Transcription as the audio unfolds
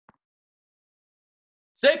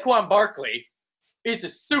Saquon Barkley is a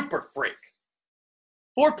super freak.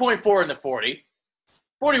 4.4 in the 40,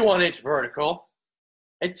 41-inch vertical,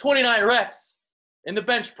 and 29 reps in the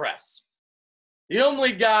bench press. The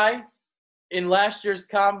only guy in last year's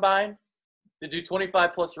combine to do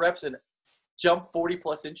 25-plus reps and jump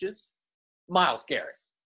 40-plus inches, Myles Garrett.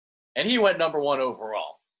 And he went number 1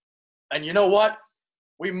 overall. And you know what?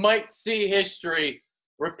 We might see history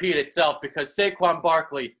repeat itself because Saquon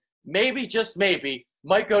Barkley, maybe, just maybe,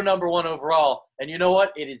 might go number 1 overall. And you know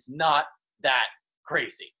what? It is not that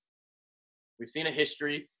crazy. We've seen a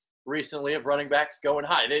history recently of running backs going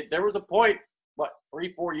high. There was a point,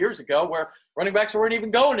 3-4 years ago where running backs weren't even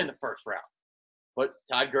going in the first round. But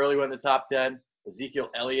Todd Gurley went in the top 10, Ezekiel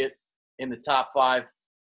Elliott in the top 5,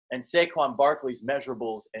 and Saquon Barkley's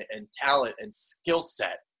measurables and talent and skill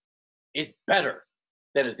set is better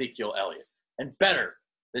than Ezekiel Elliott and better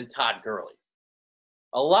than Todd Gurley.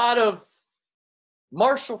 A lot of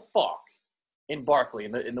Marshall Faulk in Barkley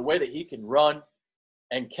in the way that he can run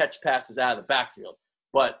and catch passes out of the backfield.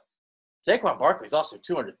 But Saquon Barkley is also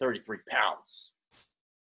 233 pounds.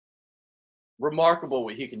 Remarkable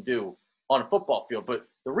what he can do on a football field. But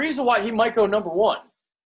the reason why he might go number 1,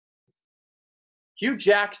 Hugh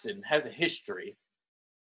Jackson has a history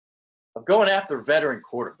of going after veteran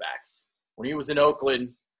quarterbacks. When he was in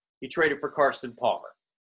Oakland, he traded for Carson Palmer.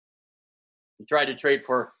 He tried to trade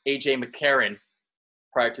for A.J. McCarron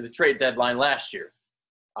prior to the trade deadline last year.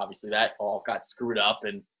 Obviously, that all got screwed up,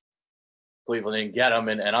 and Cleveland didn't get him.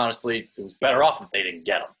 And honestly, it was better off if they didn't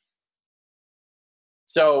get him.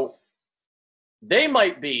 So they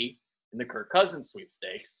might be in the Kirk Cousins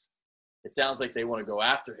sweepstakes. It sounds like they want to go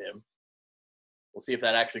after him. We'll see if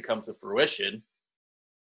that actually comes to fruition.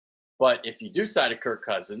 But if you do sign a Kirk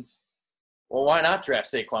Cousins, well, why not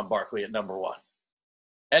draft Saquon Barkley at number 1?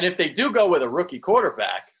 And if they do go with a rookie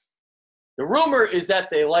quarterback, the rumor is that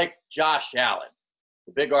they like Josh Allen,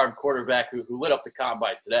 the big-armed quarterback who lit up the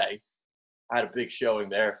combine today. I had a big showing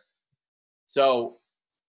there. So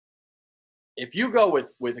if you go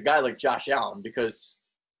with a guy like Josh Allen, because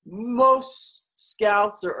most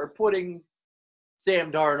scouts are putting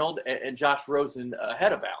Sam Darnold and Josh Rosen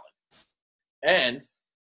ahead of Allen. And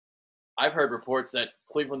I've heard reports that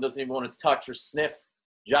Cleveland doesn't even want to touch or sniff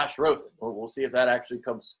Josh Rosen. We'll see if that actually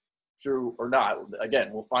comes true or not. Again,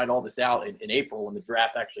 we'll find all this out in April when the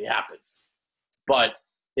draft actually happens. But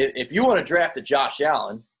if you want to draft a Josh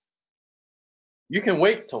Allen, you can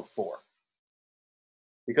wait till 4.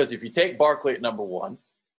 Because if you take Barkley at number 1,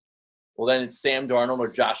 well, then it's Sam Darnold or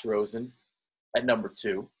Josh Rosen at number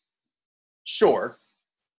 2. Sure,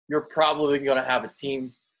 you're probably going to have a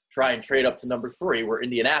team try and trade up to number 3, where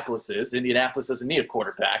Indianapolis is. Indianapolis doesn't need a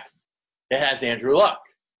quarterback. It has Andrew Luck.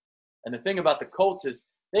 And the thing about the Colts is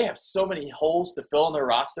they have so many holes to fill in their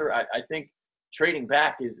roster. I think trading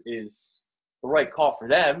back is the right call for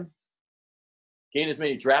them. Gain as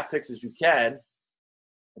many draft picks as you can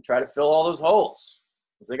and try to fill all those holes,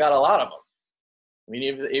 because they got a lot of them. I mean,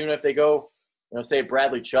 even if they go, say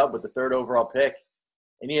Bradley Chubb with the 3rd overall pick,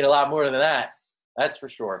 they need a lot more than that. That's for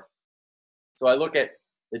sure. So I look at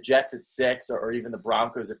the Jets at 6 or even the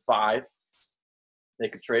Broncos at 5. They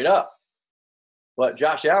could trade up. But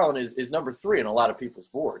Josh Allen is number 3 in a lot of people's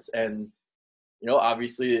boards. And,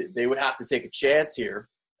 obviously they would have to take a chance here.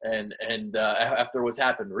 And after what's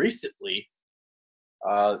happened recently,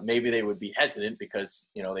 maybe they would be hesitant because,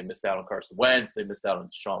 they missed out on Carson Wentz. They missed out on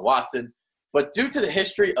Deshaun Watson. But due to the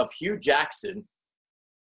history of Hugh Jackson,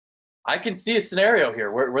 I can see a scenario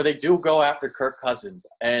here where they do go after Kirk Cousins,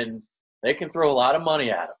 and they can throw a lot of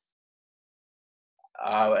money at him.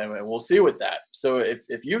 And we'll see with that. So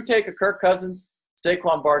if you take a Kirk Cousins,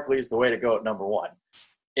 Saquon Barkley is the way to go at number 1.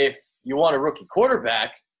 If you want a rookie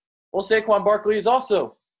quarterback, well, Saquon Barkley is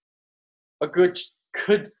also a good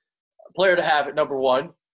player to have at number 1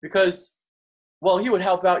 because, well, he would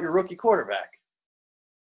help out your rookie quarterback.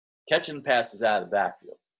 Catching passes out of the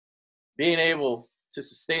backfield. Being able to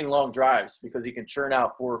sustain long drives because he can churn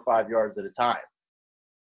out 4 or 5 yards at a time.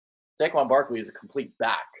 Saquon Barkley is a complete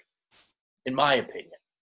back, in my opinion.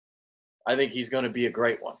 I think he's going to be a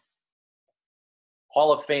great one.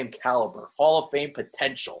 Hall of Fame caliber, Hall of Fame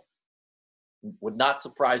potential. Would not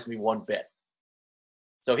surprise me one bit.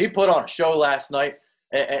 So he put on a show last night,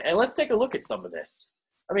 and let's take a look at some of this.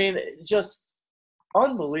 I mean, just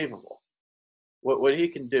unbelievable what he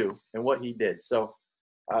can do and what he did. So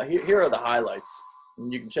here are the highlights,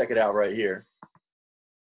 and you can check it out right here.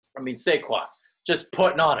 I mean, Saquon just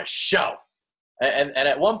putting on a show. And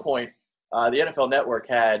at one point, the NFL Network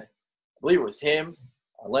had, I believe it was him,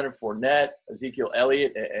 Leonard Fournette, Ezekiel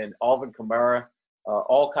Elliott, and Alvin Kamara,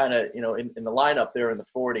 all kind of, in the lineup there in the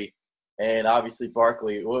 40. And obviously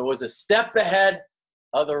Barkley was a step ahead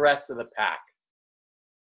of the rest of the pack.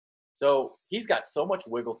 So he's got so much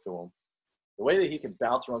wiggle to him. The way that he can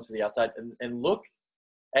bounce runs to the outside and look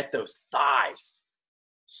at those thighs.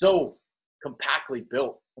 So compactly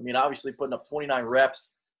built. I mean, obviously putting up 29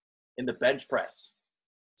 reps in the bench press.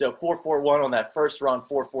 So 4.41 on that first run,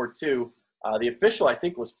 4.42. The official, I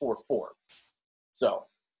think, was 4.4. So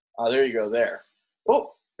there you go there.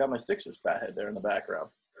 Oh, got my Sixers fathead there in the background.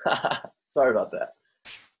 Sorry about that.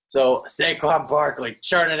 So Saquon Barkley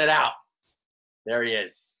churning it out. There he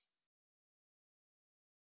is.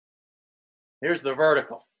 Here's the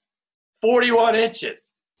vertical. 41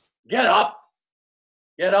 inches. Get up.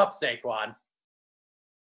 Get up, Saquon.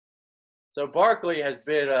 So Barkley has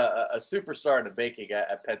been a superstar in the making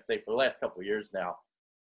at Penn State for the last couple of years now.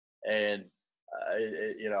 And,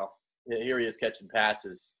 here he is catching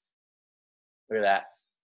passes. Look at that.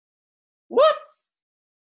 Whoop!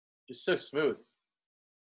 Just so smooth.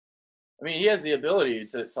 I mean, he has the ability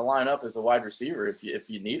to line up as a wide receiver if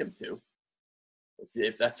you need him to,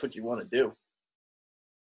 if that's what you want to do.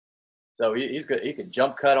 So he's good. He can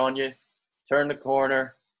jump cut on you, turn the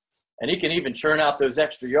corner, and he can even churn out those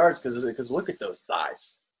extra yards because look at those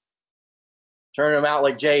thighs. Turn them out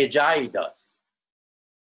like Jay Ajayi does.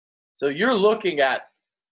 So you're looking at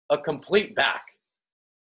a complete back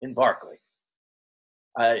in Barkley.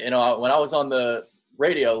 When I was on the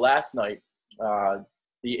radio last night,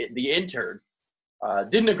 the intern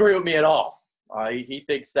didn't agree with me at all. He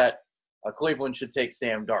thinks that Cleveland should take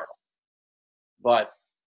Sam Darnold. But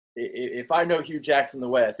if I know Hugh Jackson the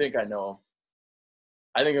way I think I know him,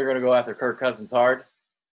 I think they're going to go after Kirk Cousins hard,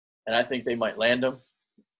 and I think they might land him.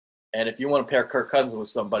 And if you want to pair Kirk Cousins with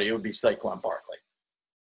somebody, it would be Saquon Barkley.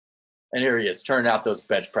 And here he is, churning out those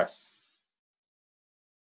bench press.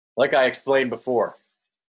 Like I explained before,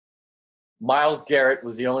 Myles Garrett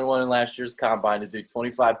was the only one in last year's combine to do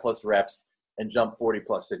 25-plus reps and jump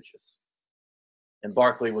 40-plus inches. And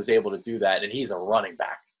Barkley was able to do that, and he's a running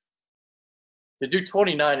back. To do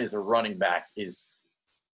 29 as a running back is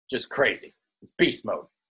just crazy. It's beast mode.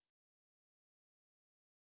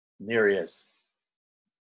 And here he is.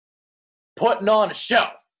 Putting on a show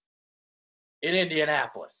in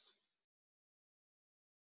Indianapolis.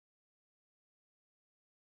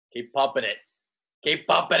 Keep pumping it. Keep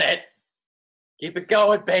pumping it. Keep it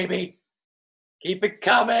going, baby. Keep it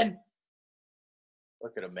coming.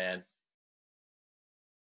 Look at him, man.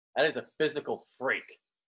 That is a physical freak.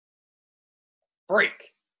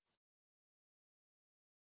 Freak.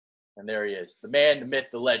 And there he is. The man, the myth,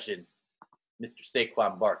 the legend, Mr.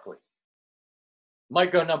 Saquon Barkley.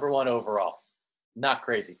 Might go number 1 overall. Not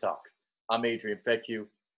crazy talk. I'm Adrian Fedkiw.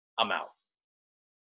 I'm out.